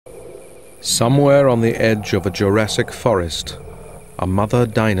Somewhere on the edge of a Jurassic forest, a mother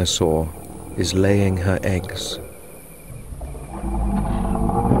dinosaur is laying her eggs.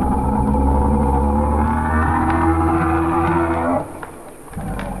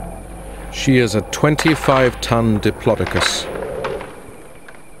 She is a 25-ton Diplodocus.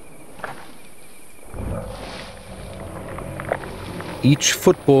 Each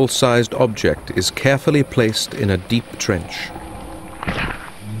football-sized object is carefully placed in a deep trench.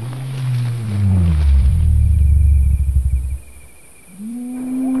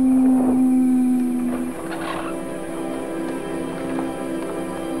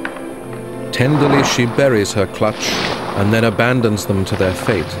 Tenderly she buries her clutch and then abandons them to their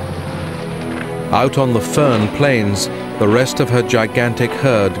fate. Out on the fern plains, the rest of her gigantic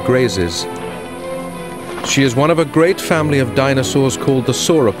herd grazes. She is one of a great family of dinosaurs called the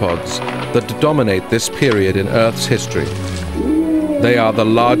sauropods that dominate this period in Earth's history. They are the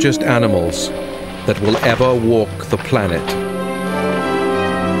largest animals that will ever walk the planet.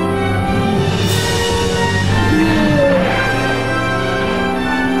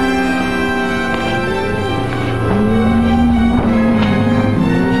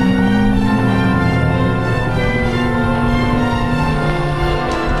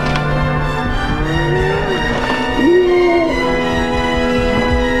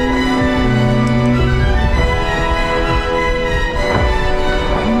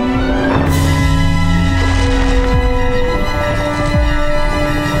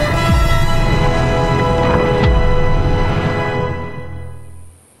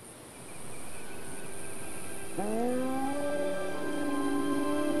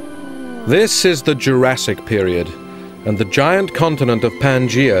 This is the Jurassic period, and the giant continent of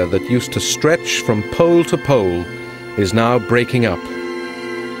Pangaea that used to stretch from pole to pole is now breaking up.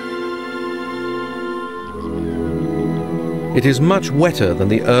 It is much wetter than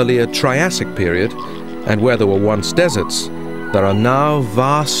the earlier Triassic period, and where there were once deserts, there are now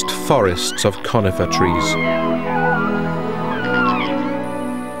vast forests of conifer trees.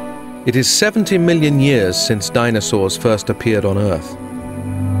 It is 70 million years since dinosaurs first appeared on Earth.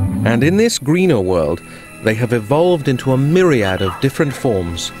 And in this greener world, they have evolved into a myriad of different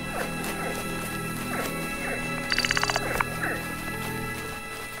forms.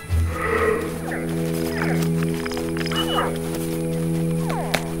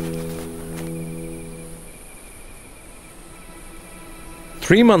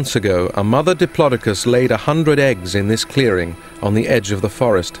 Three months ago, a mother Diplodocus laid 100 eggs in this clearing on the edge of the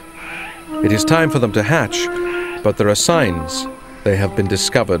forest. It is time for them to hatch, but there are signs they have been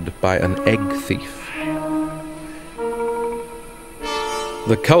discovered by an egg thief.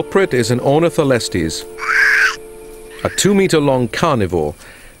 The culprit is an Ornitholestes, a 2-meter-long carnivore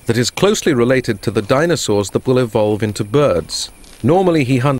that is closely related to the dinosaurs that will evolve into birds. Normally he hunts